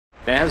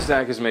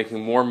Nasdaq is making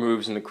more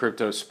moves in the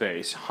crypto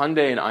space.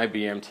 Hyundai and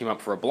IBM team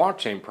up for a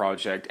blockchain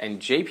project,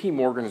 and JP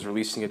Morgan is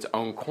releasing its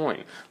own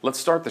coin. Let's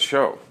start the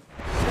show.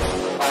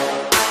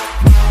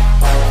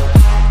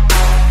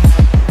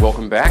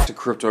 Welcome back to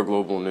Crypto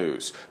Global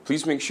News.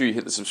 Please make sure you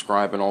hit the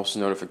subscribe and also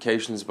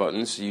notifications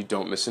button so you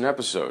don't miss an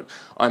episode.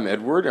 I'm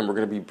Edward, and we're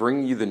going to be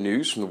bringing you the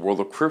news from the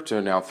world of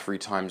crypto now 3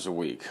 times a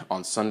week,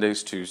 on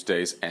Sundays,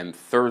 Tuesdays, and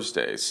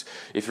Thursdays.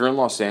 If you're in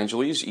Los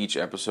Angeles, each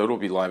episode will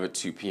be live at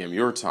 2 p.m.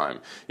 your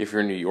time. If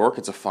you're in New York,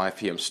 it's a 5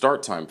 p.m.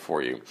 start time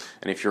for you.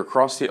 And if you're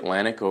across the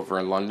Atlantic over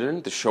in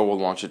London, the show will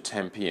launch at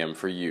 10 p.m.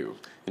 for you.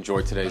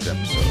 Enjoy today's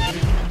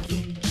episode.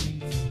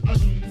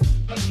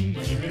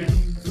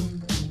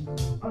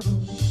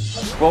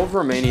 12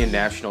 Romanian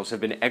nationals have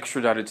been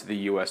extradited to the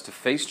U.S. to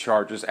face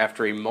charges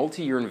after a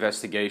multi-year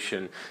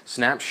investigation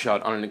snapped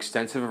shut on an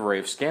extensive array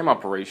of scam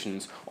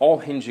operations, all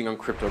hinging on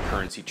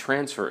cryptocurrency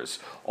transfers.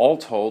 All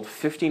told,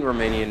 15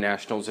 Romanian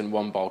nationals and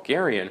 1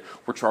 Bulgarian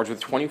were charged with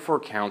 24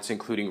 counts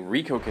including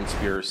RICO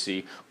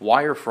conspiracy,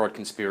 wire fraud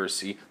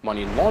conspiracy,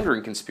 money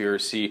laundering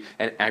conspiracy,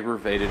 and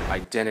aggravated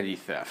identity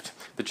theft.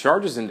 The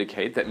charges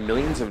indicate that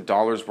millions of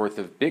dollars worth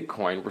of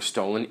Bitcoin were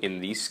stolen in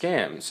these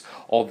scams,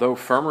 although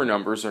firmer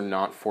numbers are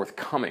not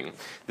forthcoming.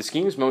 The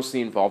schemes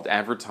mostly involved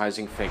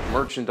advertising fake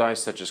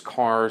merchandise such as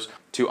cars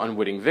to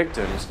unwitting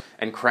victims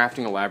and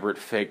crafting elaborate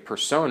fake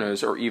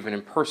personas or even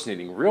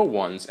impersonating real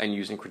ones and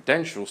using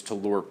credentials to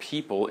lure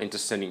people into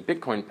sending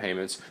Bitcoin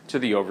payments to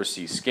the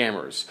overseas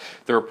scammers.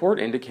 The report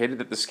indicated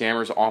that the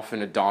scammers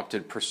often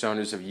adopted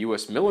personas of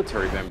U.S.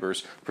 military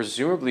members,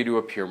 presumably to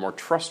appear more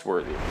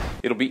trustworthy.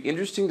 It'll be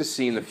interesting to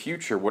see in the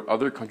future what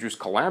other countries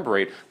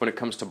collaborate when it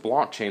comes to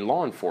blockchain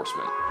law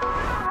enforcement.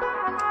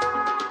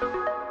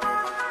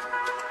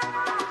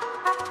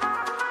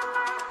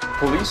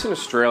 Police in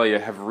Australia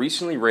have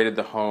recently raided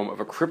the home of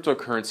a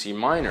cryptocurrency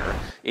miner.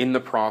 In the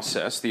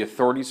process, the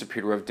authorities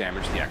appear to have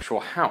damaged the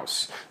actual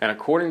house, and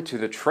according to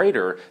the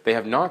trader, they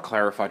have not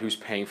clarified who's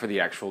paying for the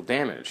actual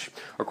damage.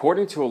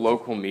 According to a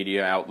local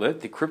media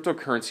outlet, the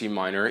cryptocurrency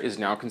miner is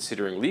now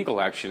considering legal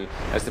action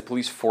as the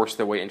police forced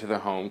their way into the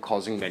home,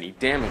 causing many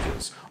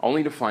damages,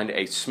 only to find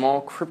a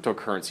small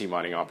cryptocurrency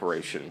mining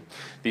operation.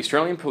 The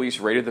Australian police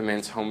raided the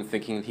man's home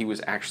thinking he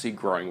was actually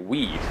growing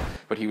weed,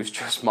 but he was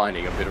just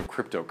mining a bit of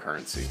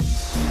cryptocurrency.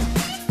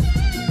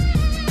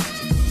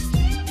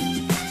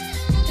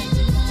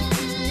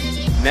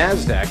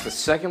 Nasdaq, the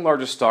second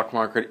largest stock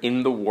market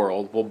in the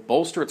world, will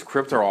bolster its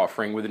crypto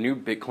offering with the new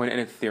Bitcoin and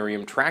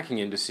Ethereum tracking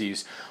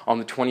indices on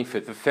the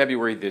 25th of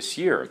February this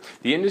year.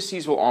 The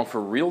indices will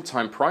offer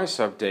real-time price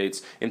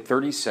updates in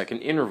 30-second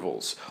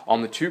intervals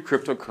on the 2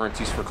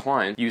 cryptocurrencies for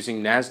clients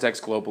using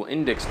Nasdaq's global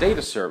index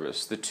data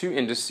service. The 2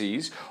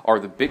 indices are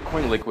the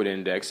Bitcoin Liquid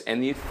Index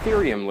and the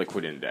Ethereum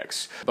Liquid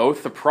Index,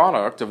 both the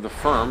product of the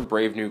firm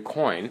Brave New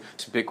Coin.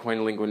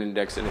 Bitcoin Liquid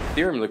Index and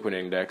Ethereum Liquid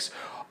Index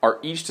are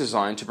each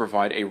designed to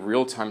provide a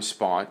real-time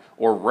spot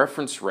or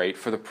reference rate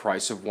for the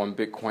price of 1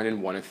 Bitcoin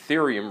and 1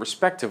 Ethereum,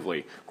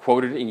 respectively,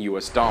 quoted in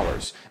US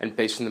dollars, and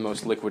based on the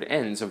most liquid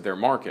ends of their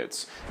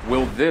markets.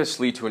 Will this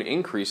lead to an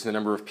increase in the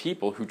number of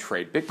people who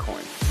trade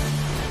Bitcoin?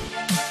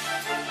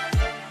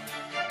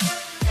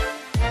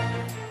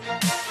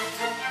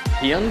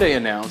 Hyundai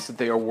announced that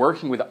they are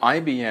working with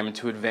IBM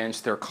to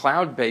advance their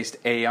cloud-based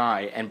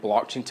AI and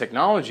blockchain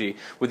technology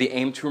with the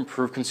aim to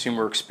improve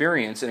consumer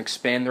experience and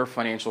expand their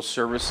financial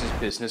services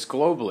business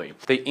globally.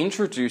 They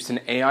introduced an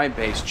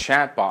AI-based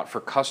chatbot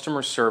for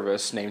customer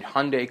service named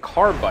Hyundai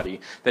Car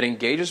Buddy that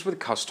engages with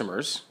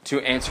customers to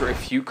answer a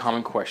few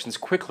common questions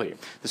quickly.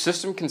 The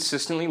system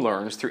consistently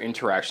learns through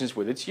interactions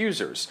with its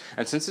users,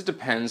 and since it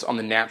depends on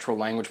the natural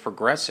language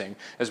progressing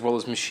as well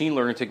as machine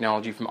learning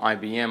technology from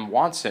IBM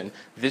Watson,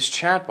 this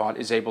chatbot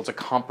is able to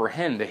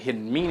comprehend the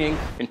hidden meaning,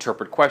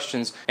 interpret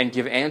questions, and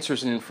give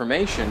answers and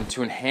information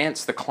to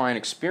enhance the client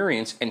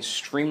experience and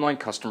streamline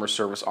customer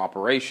service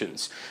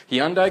operations.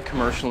 Hyundai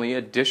commercially,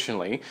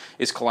 additionally,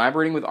 is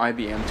collaborating with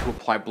IBM to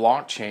apply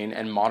blockchain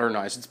and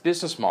modernize its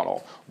business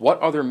model. What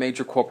other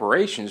major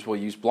corporations will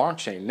use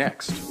blockchain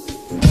next?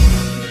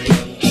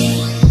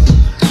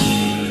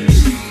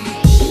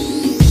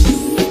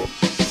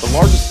 The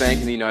largest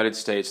bank in the United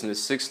States and the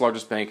 6th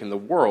largest bank in the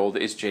world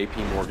is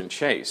JP Morgan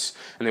Chase,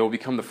 and they will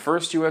become the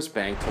first U.S.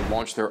 bank to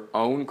launch their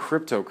own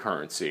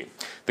cryptocurrency.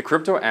 The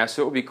crypto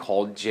asset will be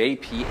called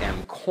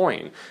JPM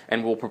Coin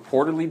and will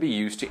purportedly be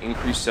used to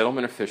increase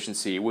settlement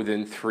efficiency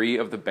within 3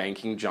 of the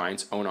banking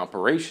giant's own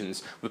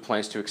operations, with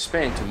plans to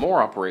expand to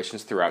more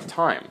operations throughout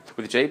time.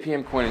 With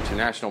JPM Coin,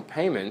 international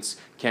payments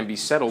can be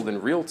settled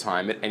in real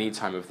time at any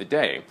time of the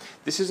day.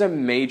 This is a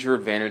major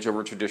advantage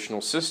over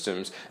traditional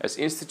systems, as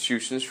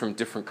institutions from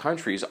different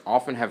countries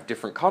often have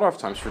different cutoff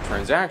times for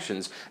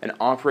transactions and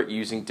operate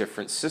using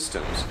different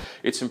systems.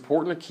 It's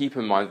important to keep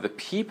in mind that the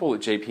people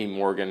at JP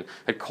Morgan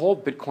had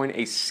called Bitcoin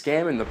a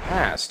scam in the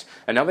past,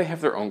 and now they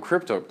have their own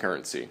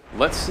cryptocurrency.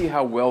 Let's see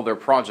how well their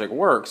project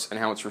works and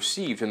how it's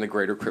received in the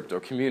greater crypto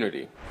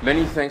community.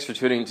 Many thanks for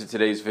tuning into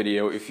today's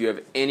video. If you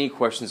have any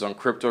questions on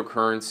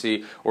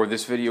cryptocurrency or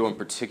this video in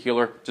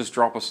particular, just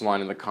drop us a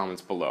line in the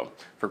comments below.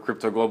 For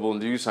Crypto Global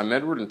News, I'm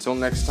Edward. Until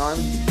next time,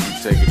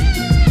 take it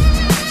easy.